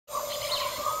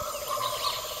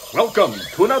Welcome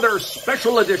to another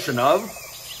special edition of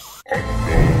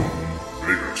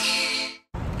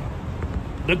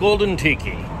the Golden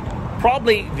Tiki.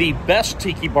 Probably the best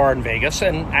tiki bar in Vegas,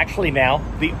 and actually now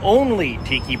the only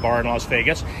tiki bar in Las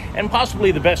Vegas, and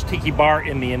possibly the best tiki bar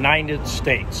in the United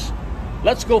States.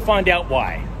 Let's go find out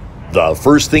why. The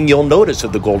first thing you'll notice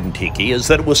at the Golden Tiki is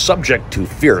that it was subject to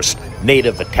fierce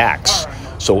native attacks.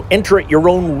 So enter at your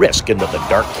own risk into the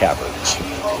dark caverns.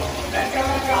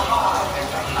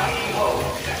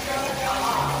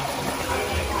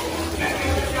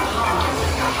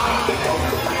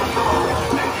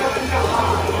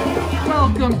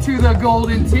 Welcome to the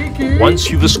Golden Tiki.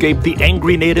 Once you've escaped the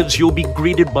angry natives, you'll be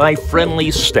greeted by friendly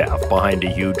staff behind a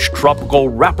huge tropical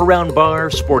wraparound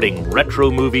bar sporting retro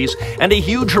movies and a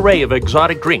huge array of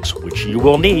exotic drinks, which you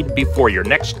will need before your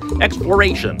next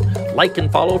exploration. Like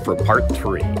and follow for part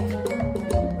 3.